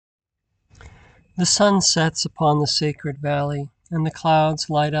The sun sets upon the sacred valley, and the clouds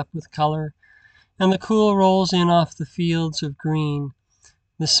light up with color, and the cool rolls in off the fields of green,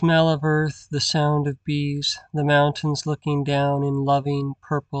 the smell of earth, the sound of bees, the mountains looking down in loving,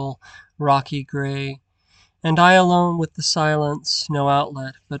 purple, rocky gray, and I alone with the silence, no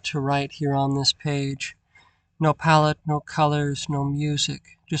outlet but to write here on this page. No palette, no colors, no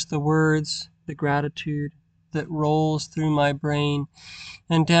music, just the words, the gratitude that rolls through my brain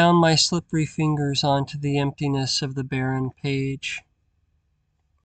and down my slippery fingers onto the emptiness of the barren page.